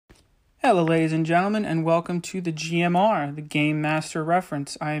Hello, ladies and gentlemen, and welcome to the GMR, the Game Master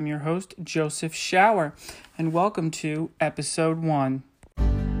Reference. I am your host, Joseph Schauer, and welcome to Episode 1.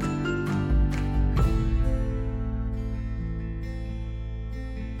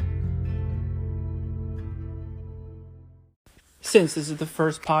 Since this is the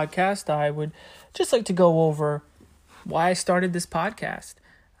first podcast, I would just like to go over why I started this podcast.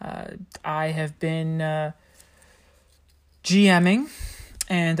 I have been GMing,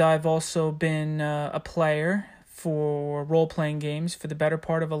 and I've also been a player for role-playing games for the better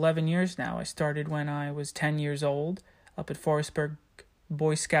part of 11 years now. I started when I was 10 years old up at Forestburg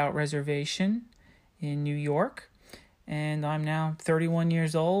Boy Scout Reservation in New York. And I'm now 31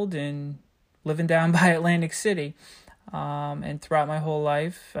 years old and living down by Atlantic City. And throughout my whole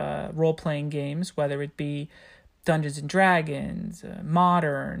life, role-playing games, whether it be Dungeons & Dragons,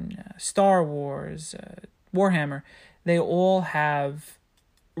 Modern, Star Wars, Warhammer, they all have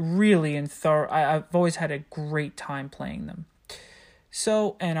really I've always had a great time playing them.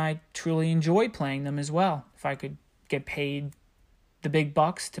 So, and I truly enjoy playing them as well. If I could get paid the big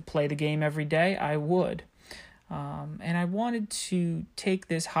bucks to play the game every day, I would. And I wanted to take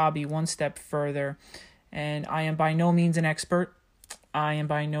this hobby one step further. And I am by no means an expert. I am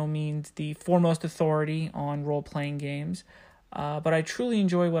by no means the foremost authority on role-playing games. But I truly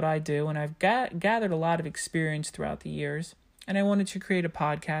enjoy what I do, and I've gathered a lot of experience throughout the years. And I wanted to create a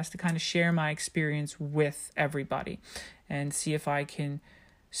podcast to kind of share my experience with everybody and see if I can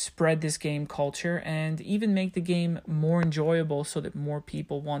spread this game culture and even make the game more enjoyable so that more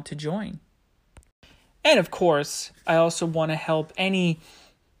people want to join. And of course, I also want to help any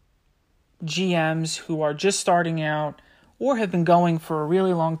GMs who are just starting out or have been going for a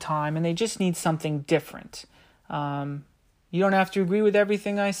really long time and they just need something different. You don't have to agree with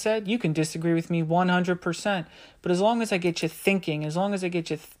everything I said. You can disagree with me 100%. But as long as I get you thinking,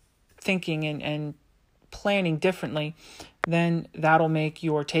 and planning differently, then that'll make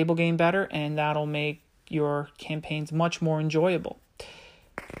your table game better and that'll make your campaigns much more enjoyable.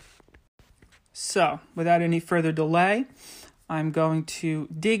 So, without any further delay, I'm going to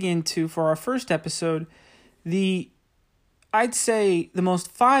dig into, for our first episode, I'd say the most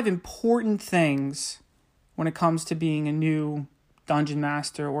 5 important things when it comes to being a new Dungeon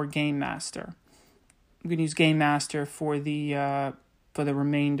Master or Game Master. I'm going to use Game Master for the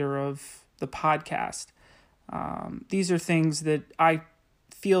remainder of the podcast. These are things that I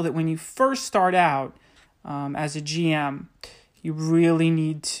feel that when you first start out as a GM, you really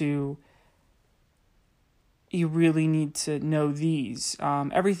need to know these.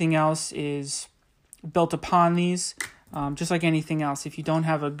 Everything else is built upon these, just like anything else. If you don't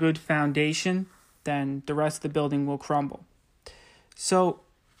have a good foundation, then the rest of the building will crumble. So,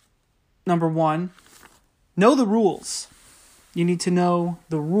 number 1, know the rules. You need to know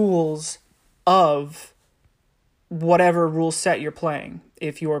the rules of whatever rule set you're playing.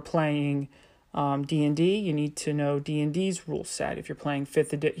 If you are playing D&D, you need to know D&D's rule set. If you're playing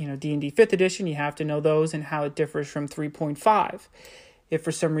D&D 5th edition, you have to know those and how it differs from 3.5. If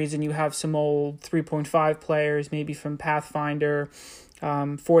for some reason you have some old 3.5 players, maybe from Pathfinder,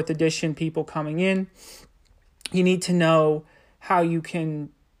 4th edition people coming in, you need to know how you can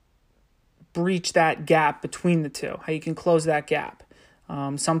breach that gap between the two, how you can close that gap.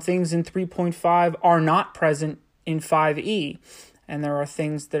 Some things in 3.5 are not present in 5e, and there are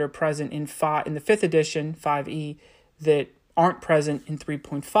things that are present in the 5th edition, 5e, that aren't present in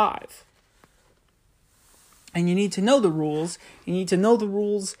 3.5. And you need to know the rules. You need to know the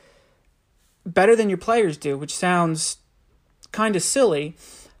rules better than your players do, which sounds kind of silly,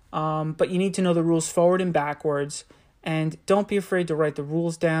 but you need to know the rules forward and backwards. And don't be afraid to write the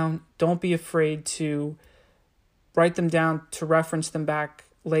rules down. Don't be afraid to write them down to reference them back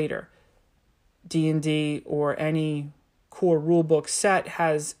later. D&D or any core rulebook set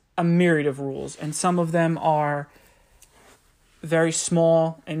has a myriad of rules, and some of them are very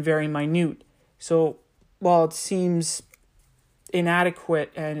small and very minute. So while it seems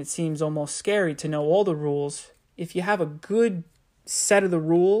inadequate and it seems almost scary to know all the rules, if you have a good set of the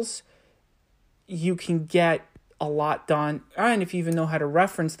rules, you can get a lot done. And if you even know how to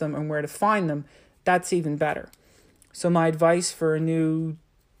reference them and where to find them, that's even better. So my advice for a new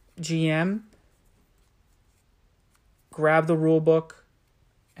GM, grab the rule book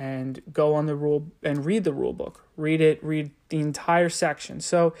and go on the rule and read the rule book. Read the entire section.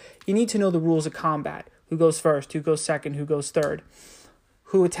 So you need to know the rules of combat. Who goes first, who goes second, who goes third,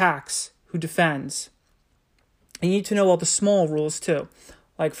 who attacks, who defends. And you need to know all the small rules too.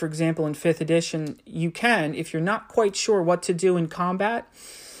 Like, for example, in 5th edition, you can, if you're not quite sure what to do in combat,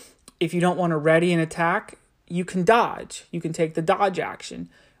 if you don't want to ready an attack, you can dodge. You can take the dodge action.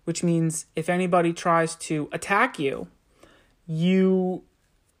 which means if anybody tries to attack you,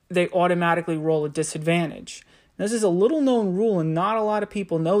 they automatically roll a disadvantage. This is a little known rule, and not a lot of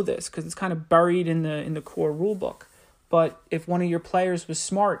people know this because it's kind of buried in the core rule book. But if one of your players was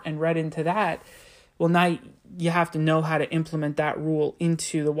smart and read into that, well, now you have to know how to implement that rule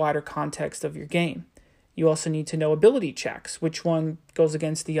into the wider context of your game. You also need to know ability checks, which one goes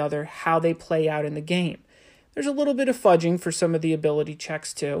against the other, how they play out in the game. There's a little bit of fudging for some of the ability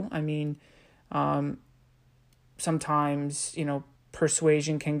checks too. I mean, sometimes,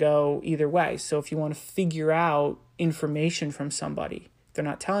 persuasion can go either way. So if you want to figure out information from somebody, if they're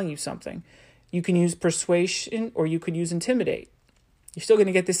not telling you something, you can use persuasion or you could use intimidate. You're still going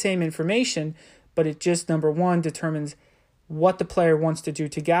to get the same information, but it just, number one, determines what the player wants to do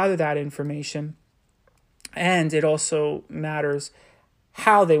to gather that information. And it also matters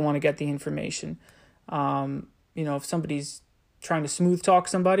how they want to get the information. If somebody's trying to smooth talk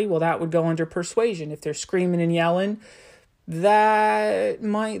somebody, well, that would go under persuasion. If they're screaming and yelling, that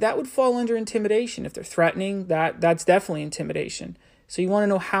would fall under intimidation. If they're threatening, that's definitely intimidation. So you want to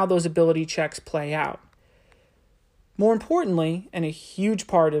know how those ability checks play out. More importantly, and a huge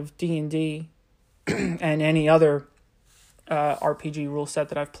part of D&D and any other RPG rule set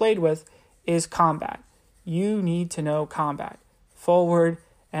that I've played with, is combat. You need to know combat, forward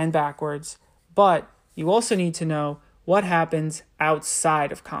and backwards, but you also need to know what happens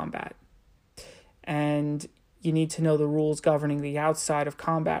outside of combat. And you need to know the rules governing the outside of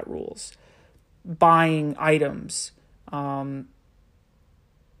combat rules. Buying items,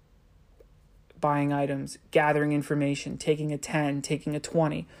 gathering information, taking a 10, taking a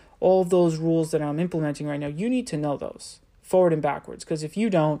 20. All of those rules that I'm implementing right now, you need to know those, forward and backwards. Because if you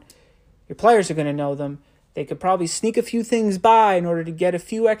don't, your players are going to know them. They could probably sneak a few things by in order to get a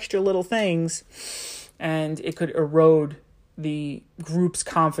few extra little things, and it could erode the group's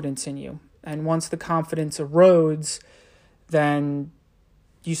confidence in you. And once the confidence erodes, then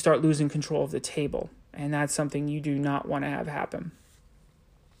you start losing control of the table. And that's something you do not want to have happen.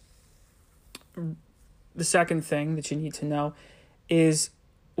 The second thing that you need to know is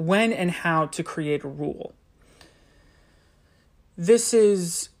when and how to create a rule. This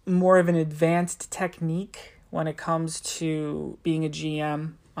is more of an advanced technique when it comes to being a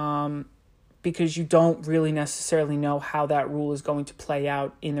GM, because you don't really necessarily know how that rule is going to play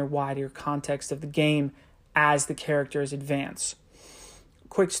out in the wider context of the game as the characters advance.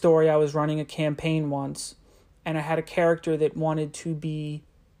 Quick story, I was running a campaign once, and I had a character that wanted to be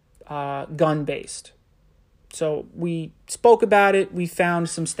gun-based. So we spoke about it, we found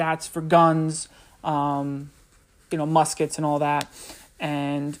some stats for guns, muskets and all that,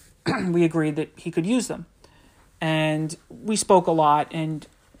 and we agreed that he could use them. And we spoke a lot, and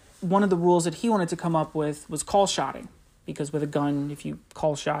one of the rules that he wanted to come up with was call shotting, because with a gun, if you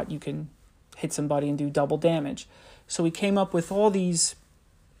call shot, you can hit somebody and do double damage. So we came up with all these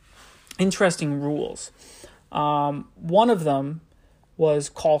interesting rules. One of them was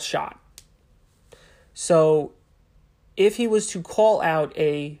call shot. So if he was to call out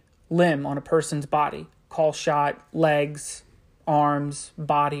a limb on a person's body, call shot, legs, arms,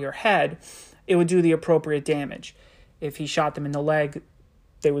 body, or head, it would do the appropriate damage. If he shot them in the leg,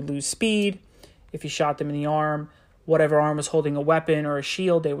 they would lose speed. If he shot them in the arm, whatever arm was holding a weapon or a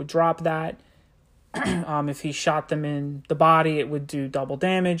shield, they would drop that. If he shot them in the body, it would do double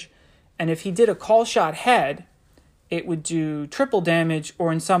damage. And if he did a call shot head, it would do triple damage,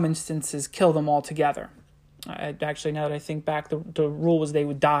 or in some instances, kill them altogether. Actually, now that I think back, the rule was they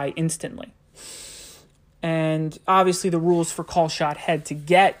would die instantly. And obviously the rules for call shot head to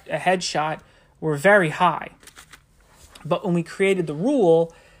get a headshot were very high. But when we created the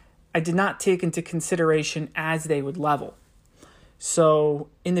rule, I did not take into consideration as they would level. So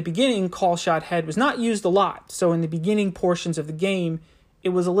in the beginning, call shot head was not used a lot. So in the beginning portions of the game, it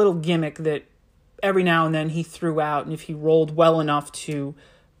was a little gimmick that every now and then he threw out, and if he rolled well enough to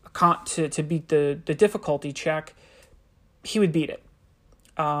beat the difficulty check, he would beat it.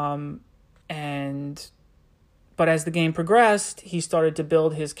 But as the game progressed, he started to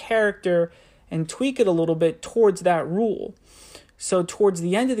build his character and tweak it a little bit towards that rule. So towards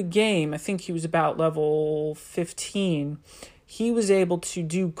the end of the game, I think he was about level 15, he was able to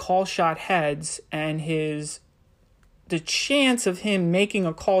do call shot heads, and the chance of him making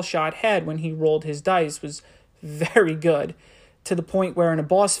a call shot head when he rolled his dice was very good, to the point where in a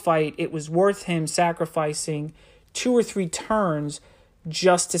boss fight, it was worth him sacrificing 2 or 3 turns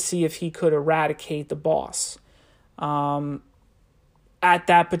just to see if he could eradicate the boss. At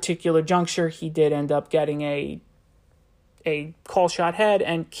that particular juncture, he did end up getting a call shot head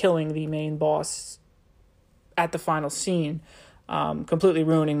and killing the main boss at the final scene. completely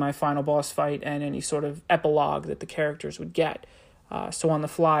ruining my final boss fight and any sort of epilogue that the characters would get. So on the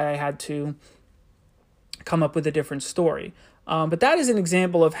fly, I had to come up with a different story. But that is an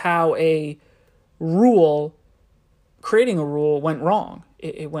example of how creating a rule went wrong.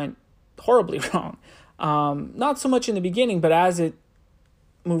 It went horribly wrong. Not so much in the beginning, but as it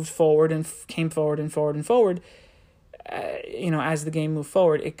moved forward and came forward and forward and forward, as the game moved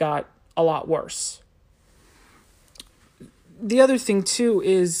forward, it got a lot worse. The other thing, too,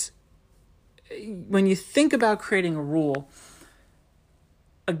 is when you think about creating a rule,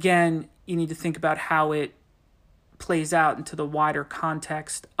 again, you need to think about how it plays out into the wider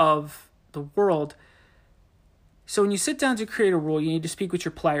context of the world. So when you sit down to create a rule, you need to speak with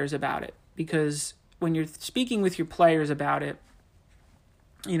your players about it, because when you're speaking with your players about it,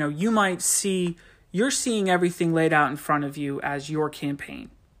 you might you're seeing everything laid out in front of you as your campaign,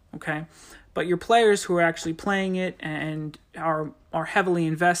 okay? But your players who are actually playing it and are heavily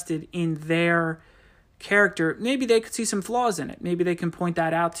invested in their character, maybe they could see some flaws in it. Maybe they can point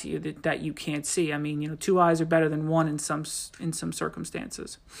that out to you that you can't see. I mean, two eyes are better than one in some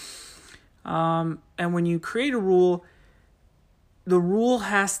circumstances. And when you create a rule, the rule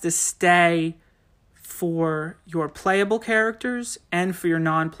has to stay for your playable characters and for your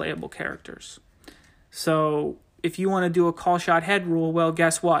non-playable characters. So if you want to do a call shot head rule, well,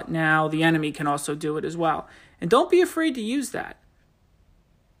 guess what? Now the enemy can also do it as well. And don't be afraid to use that.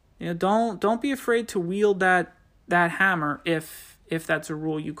 Don't be afraid to wield that hammer if that's a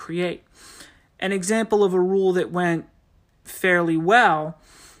rule you create. An example of a rule that went fairly well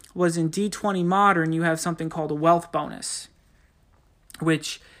was in D20 Modern. You have something called a wealth bonus,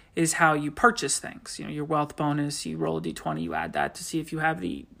 which is how you purchase things. Your wealth bonus, you roll a D20, you add that to see if you have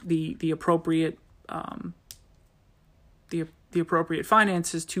the appropriate the appropriate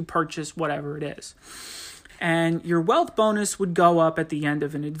finances to purchase whatever it is. And your wealth bonus would go up at the end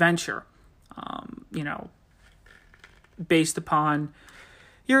of an adventure, based upon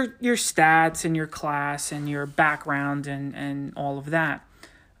your stats and your class and your background and all of that.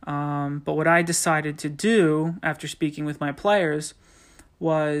 But what I decided to do after speaking with my players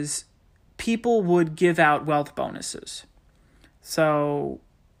was people would give out wealth bonuses. So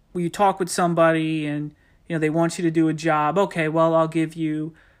when you talk with somebody and they want you to do a job, okay, well, I'll give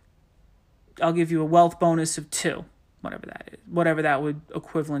you a wealth bonus of 2, whatever that would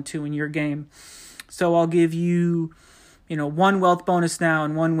equivalent to in your game. So I'll give you, 1 wealth bonus now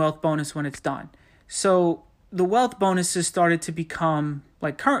and 1 wealth bonus when it's done. So the wealth bonuses started to become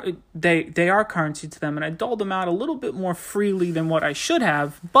like they are currency to them, and I doled them out a little bit more freely than what I should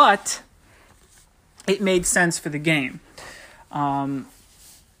have, but it made sense for the game.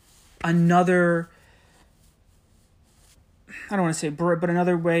 Another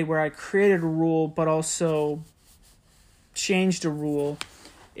way where I created a rule but also changed a rule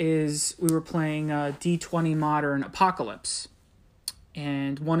is we were playing D20 Modern Apocalypse,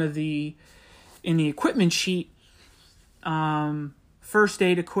 and in the equipment sheet, first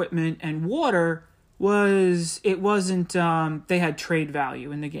aid equipment and water wasn't they had trade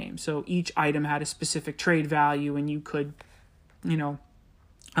value in the game. So each item had a specific trade value, and you could,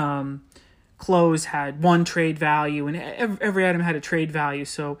 clothes had 1 trade value, and every item had a trade value.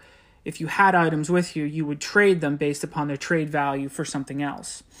 So if you had items with you, you would trade them based upon their trade value for something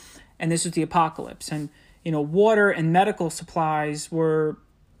else. And this was the apocalypse. And, water and medical supplies were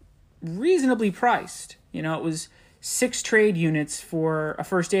reasonably priced. It was 6 trade units for a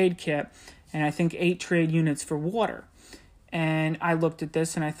first aid kit, and I think 8 trade units for water. And I looked at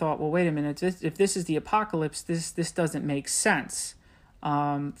this and I thought, well, wait a minute, if this is the apocalypse, this doesn't make sense.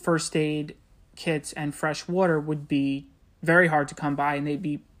 First aid kits and fresh water would be very hard to come by, and they'd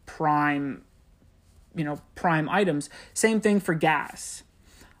be prime items. Same thing for gas.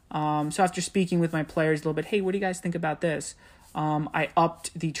 So after speaking with my players a little bit, hey, what do you guys think about this? I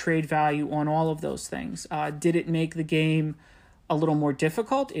upped the trade value on all of those things. Did it make the game a little more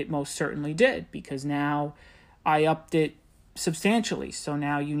difficult? It most certainly did, because now I upped it substantially. So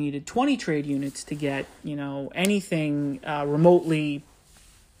now you needed 20 trade units to get, anything remotely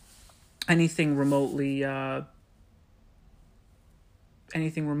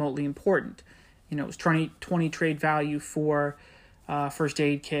important. It was 20 trade value for first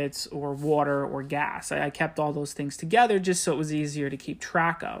aid kits or water or gas. I kept all those things together just so it was easier to keep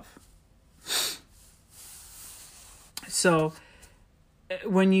track of. So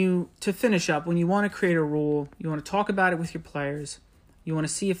to finish up, when you want to create a rule, you want to talk about it with your players. You want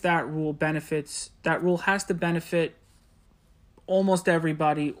to see if that rule has to benefit almost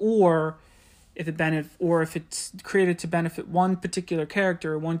everybody, or if it's created to benefit one particular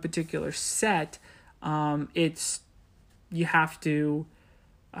character or one particular set, it's you have to,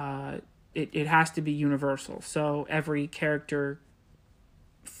 it has to be universal. So every character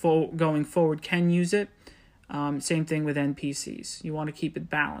going forward can use it. Same thing with NPCs. You want to keep it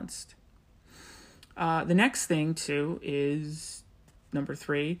balanced. The next thing, too, is number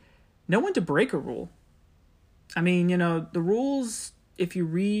 3, know when to break a rule. I mean, the rules, if you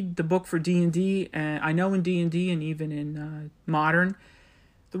read the book for D&D, and I know in D&D and even in Modern,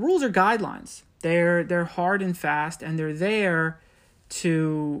 the rules are guidelines. They're hard and fast, and they're there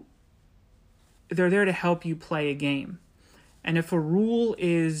to help you play a game. And if a rule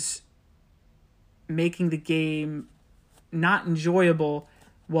is making the game not enjoyable,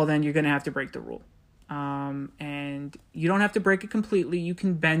 well, then you're going to have to break the rule. And you don't have to break it completely. You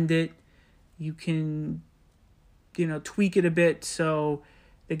can bend it. You can, tweak it a bit so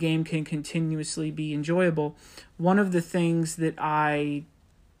the game can continuously be enjoyable. One of the things that I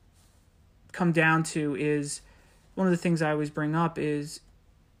come down to is, one of the things I always bring up is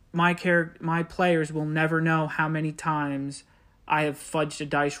my players will never know how many times I have fudged a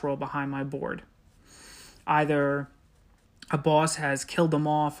dice roll behind my board. Either a boss has killed them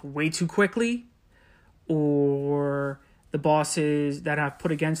off way too quickly, or the bosses that I've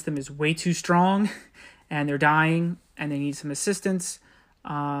put against them is way too strong and they're dying and they need some assistance.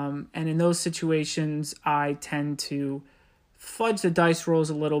 And in those situations, I tend to fudge the dice rolls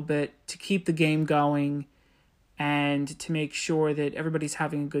a little bit to keep the game going and to make sure that everybody's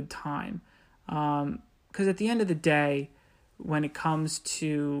having a good time. Because at the end of the day, when it comes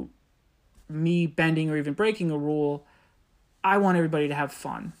to me bending or even breaking a rule, I want everybody to have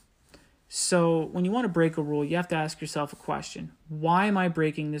fun. So when you want to break a rule, you have to ask yourself a question. Why am I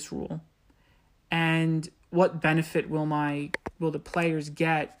breaking this rule? And what benefit will the players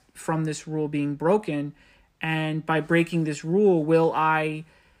get from this rule being broken? And by breaking this rule, will I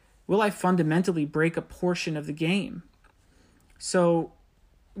fundamentally break a portion of the game? So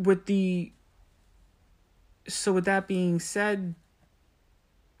with that being said,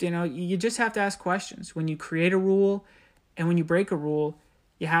 you just have to ask questions. When you create a rule and when you break a rule,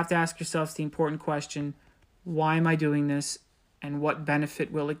 you have to ask yourself the important question, why am I doing this and what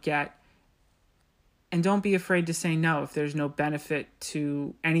benefit will it get? And don't be afraid to say no if there's no benefit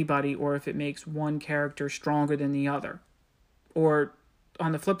to anybody, or if it makes one character stronger than the other. Or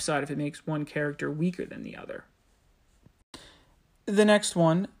on the flip side, if it makes one character weaker than the other. The next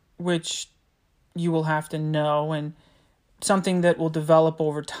one, which you will have to know, and something that will develop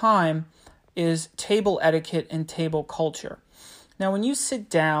over time, is table etiquette and table culture. Now, when you sit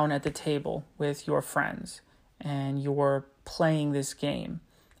down at the table with your friends and you're playing this game,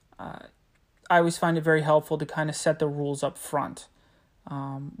 I always find it very helpful to kind of set the rules up front.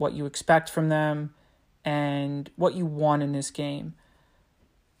 What you expect from them and what you want in this game.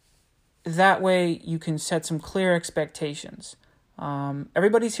 That way you can set some clear expectations.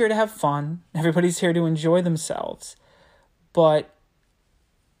 Everybody's here to have fun. Everybody's here to enjoy themselves. But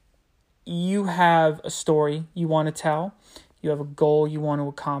you have a story you want to tell. You have a goal you want to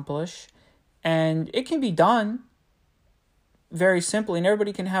accomplish. And it can be done very simply, and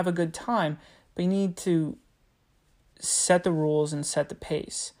everybody can have a good time. But you need to set the rules and set the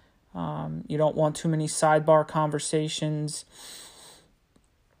pace. You don't want too many sidebar conversations.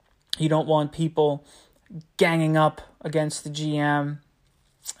 You don't want people ganging up against the GM.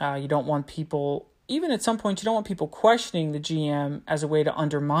 You don't want people, even at some point, you don't want people questioning the GM as a way to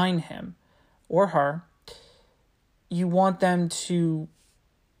undermine him or her. You want them to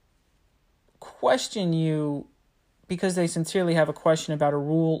question you because they sincerely have a question about a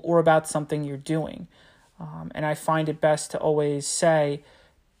rule or about something you're doing. And I find it best to always say,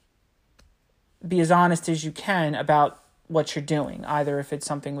 be as honest as you can about what you're doing, either if it's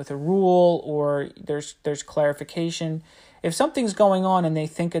something with a rule or there's clarification. If something's going on and they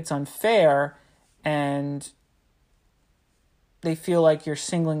think it's unfair and they feel like you're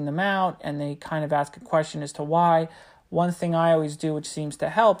singling them out and they kind of ask a question as to why, one thing I always do, which seems to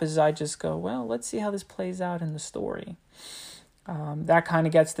help, is I just go, well, let's see how this plays out in the story. That kind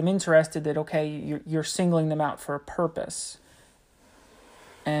of gets them interested that, okay, you're singling them out for a purpose.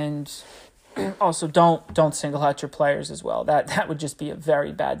 And also don't single out your players as well. That would just be a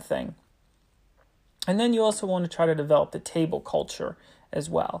very bad thing. And then you also want to try to develop the table culture as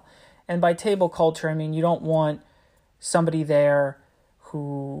well. And by table culture, I mean you don't want somebody there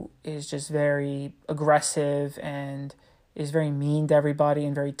who is just very aggressive and is very mean to everybody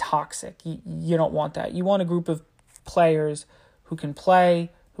and very toxic. You don't want that. You want a group of players who can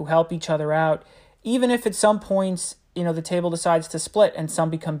play, who help each other out. Even if at some points, the table decides to split and some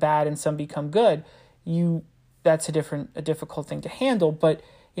become bad and some become good, that's a difficult thing to handle. But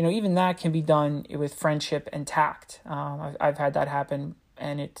even that can be done with friendship and tact. I've had that happen,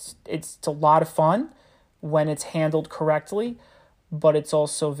 and it's a lot of fun when it's handled correctly, but it's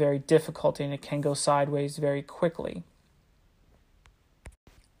also very difficult, and it can go sideways very quickly.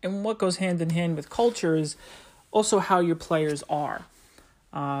 And what goes hand in hand with culture is also how your players are.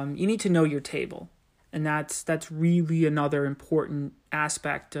 You need to know your table, and that's really another important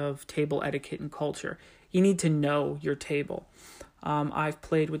aspect of table etiquette and culture. You need to know your table. I've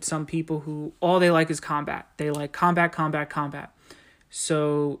played with some people who all they like is combat. They like combat, combat, combat.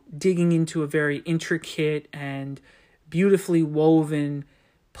 So digging into a very intricate and beautifully woven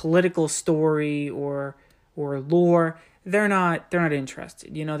political story or lore, they're not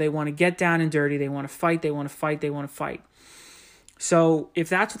interested. They want to get down and dirty. They want to fight. They want to fight. They want to fight. So if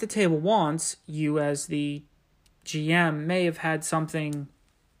that's what the table wants, you as the GM may have had something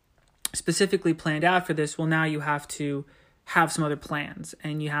specifically planned out for this. Well, now you have to have some other plans,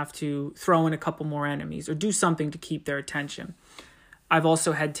 and you have to throw in a couple more enemies or do something to keep their attention. I've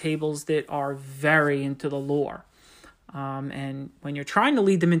also had tables that are very into the lore. And when you're trying to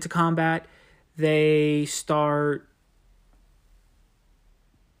lead them into combat, they start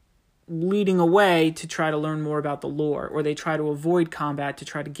leading away to try to learn more about the lore, or they try to avoid combat to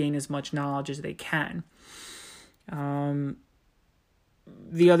try to gain as much knowledge as they can.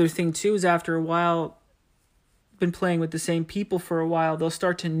 The other thing too is after a while, been playing with the same people for a while, they'll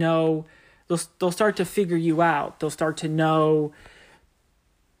start to know, they'll start to figure you out. They'll start to know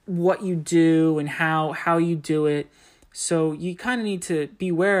what you do and how you do it. So you kind of need to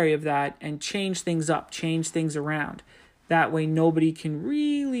be wary of that and change things up, change things around. That way nobody can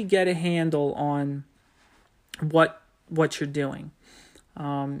really get a handle on what you're doing.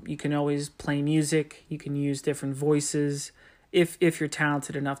 You can always play music. You can use different voices if you're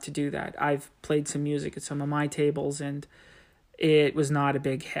talented enough to do that. I've played some music at some of my tables, and it was not a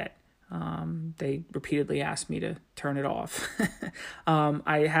big hit. They repeatedly asked me to turn it off.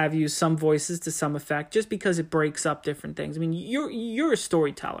 I have used some voices to some effect just because it breaks up different things. I mean, you're a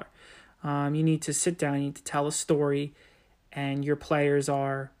storyteller. You need to sit down, you need to tell a story, and your players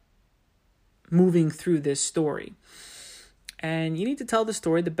are moving through this story. And you need to tell the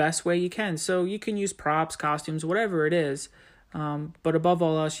story the best way you can. So you can use props, costumes, whatever it is. But above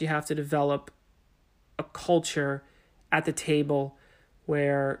all else, you have to develop a culture at the table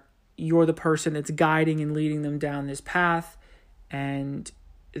where you're the person that's guiding and leading them down this path, and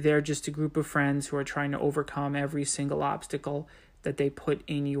they're just a group of friends who are trying to overcome every single obstacle that they put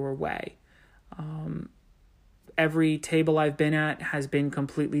in your way. Every table I've been at has been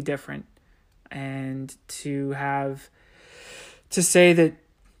completely different, and to say that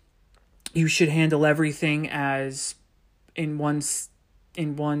you should handle everything as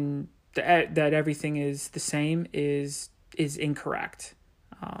that everything is the same is incorrect.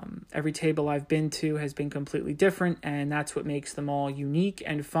 Every table I've been to has been completely different, and that's what makes them all unique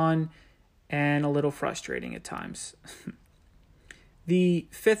and fun and a little frustrating at times. The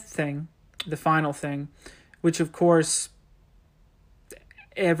fifth thing, the final thing, which of course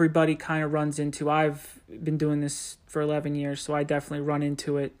everybody kind of runs into. I've been doing this for 11 years, so I definitely run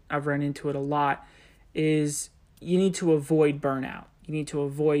into it. I've run into it a lot, is you need to avoid burnout. You need to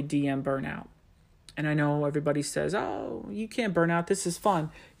avoid DM burnout. And I know everybody says, oh, you can't burn out. This is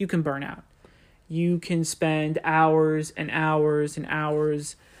fun. You can burn out. You can spend hours and hours and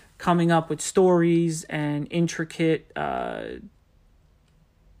hours coming up with stories and intricate,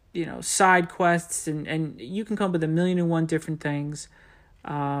 side quests. And you can come up with 1,000,001 different things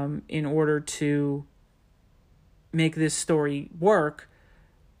in order to make this story work.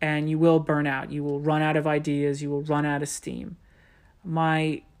 And you will burn out. You will run out of ideas. You will run out of steam.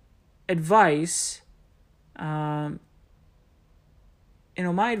 My advice, my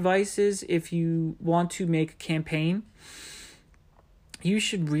advice is, if you want to make a campaign, you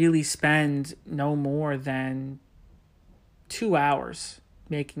should really spend no more than 2 hours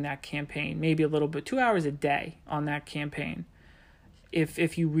making that campaign, maybe a little bit, 2 hours a day on that campaign.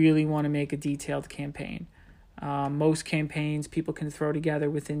 If you really want to make a detailed campaign. Most campaigns people can throw together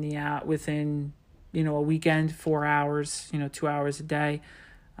within a weekend, 4 hours, 2 hours a day.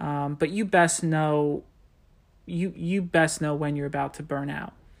 But you best know when you're about to burn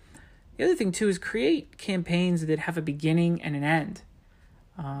out. The other thing too is create campaigns that have a beginning and an end.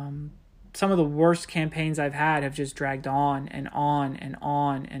 Some of the worst campaigns I've had have just dragged on and on and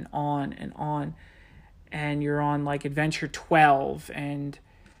on and on and on. And you're on like adventure 12, and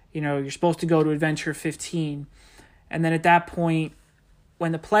you're supposed to go to adventure 15. And then at that point,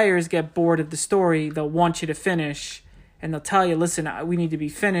 when the players get bored of the story, they'll want you to finish, and they'll tell you, listen, we need to be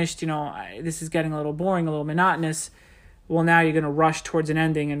finished. This is getting a little boring, a little monotonous. well, now you're going to rush towards an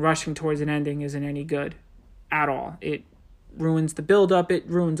ending, and rushing towards an ending isn't any good at all. It ruins the build-up. It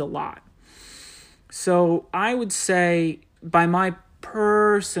ruins a lot. So I would say, by my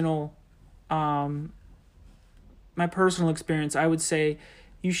personal experience, I would say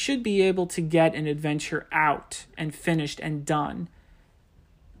you should be able to get an adventure out and finished and done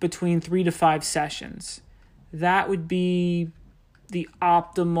between 3 to 5 sessions. That would be the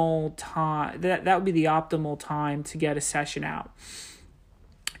optimal time. That would be the optimal time to get a session out,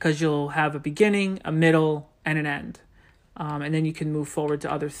 because you'll have a beginning, a middle, and an end, and then you can move forward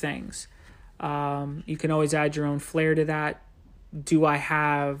to other things. You can always add your own flair to that. Do I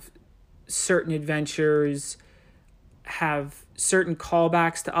have certain adventures have certain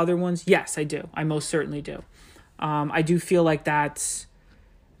callbacks to other ones? Yes, I do. I most certainly do. I do feel like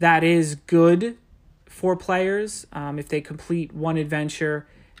that is good for players. If they complete one adventure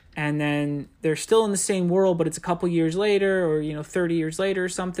and then they're still in the same world, but it's a couple years later, or 30 years later or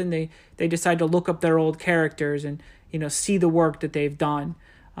something, they decide to look up their old characters and see the work that they've done,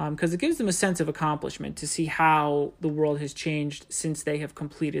 because it gives them a sense of accomplishment to see how the world has changed since they have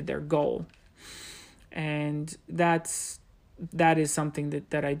completed their goal. And that is something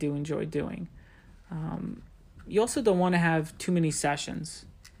that I do enjoy doing. You also don't want to have too many sessions.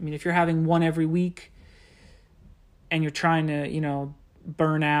 I mean, if you're having one every week and you're trying to,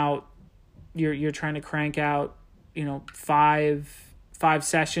 burn out, you're trying to crank out, 5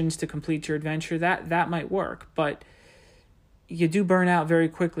 sessions to complete your adventure, that might work. But you do burn out very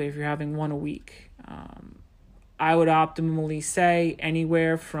quickly if you're having one a week. I would optimally say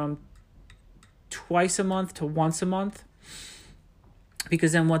anywhere from twice a month to once a month,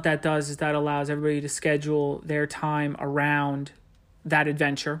 because then what that does is that allows everybody to schedule their time around that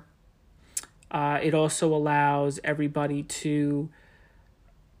adventure. It also allows everybody to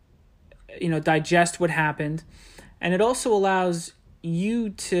digest what happened, and it also allows you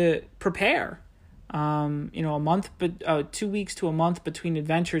to prepare. A month, but 2 weeks to a month between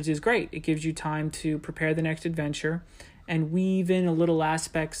adventures is great. It gives you time to prepare the next adventure and weave in a little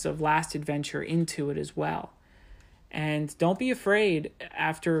aspects of last adventure into it as well. And don't be afraid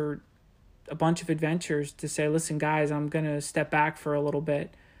after a bunch of adventures to say, listen, guys, I'm going to step back for a little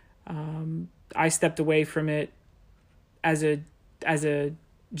bit. I stepped away from it as a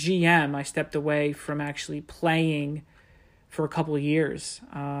GM. I stepped away from actually playing for a couple of years.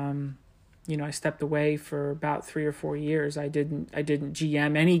 I stepped away for about 3 or 4 years. I didn't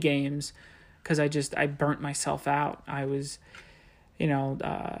GM any games because I burnt myself out. I was,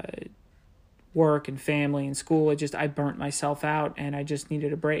 work and family and school. I burnt myself out and I just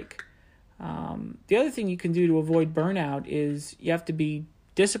needed a break. The other thing you can do to avoid burnout is you have to be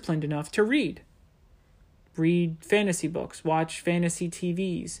disciplined enough to read. Read fantasy books, watch fantasy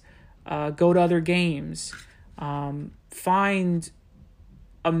TVs, go to other games, find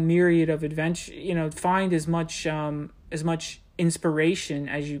a myriad of adventure, find as much inspiration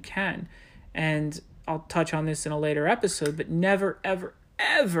as you can. And I'll touch on this in a later episode, but never, ever,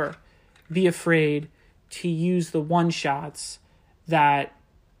 ever be afraid to use the one-shots that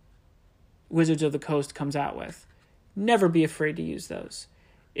Wizards of the Coast comes out with. Never be afraid to use those.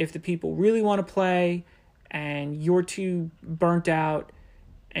 If the people really want to play and you're too burnt out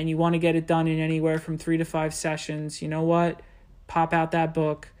and you want to get it done in anywhere from 3 to 5 sessions, you know what? Pop out that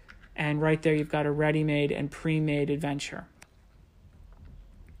book, and right there you've got a ready-made and pre-made adventure.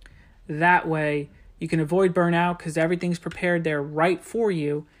 That way you can avoid burnout because everything's prepared there right for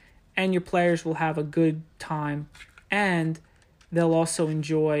you, and your players will have a good time, and you'll also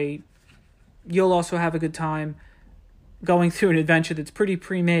have a good time going through an adventure that's pretty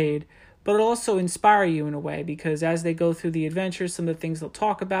pre-made, but it'll also inspire you in a way, because as they go through the adventure, some of the things they'll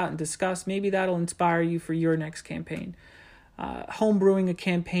talk about and discuss, maybe that'll inspire you for your next campaign. Homebrewing a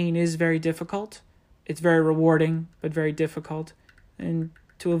campaign is very difficult. It's very rewarding, but very difficult. And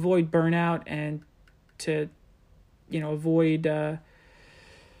to avoid burnout and to, avoid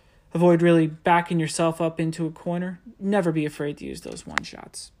really backing yourself up into a corner, never be afraid to use those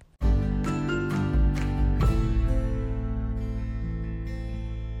one-shots.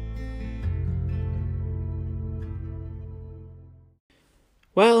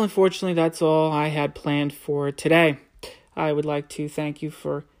 Well, unfortunately, that's all I had planned for today. I would like to thank you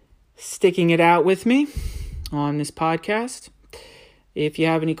for sticking it out with me on this podcast. If you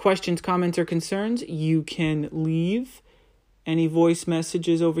have any questions, comments, or concerns, you can leave any voice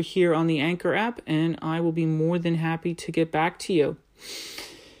messages over here on the Anchor app, and I will be more than happy to get back to you.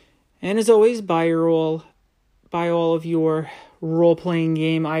 And as always, buy all of your role-playing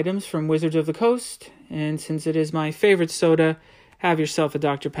game items from Wizards of the Coast. And since it is my favorite soda, have yourself a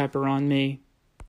Dr. Pepper on me.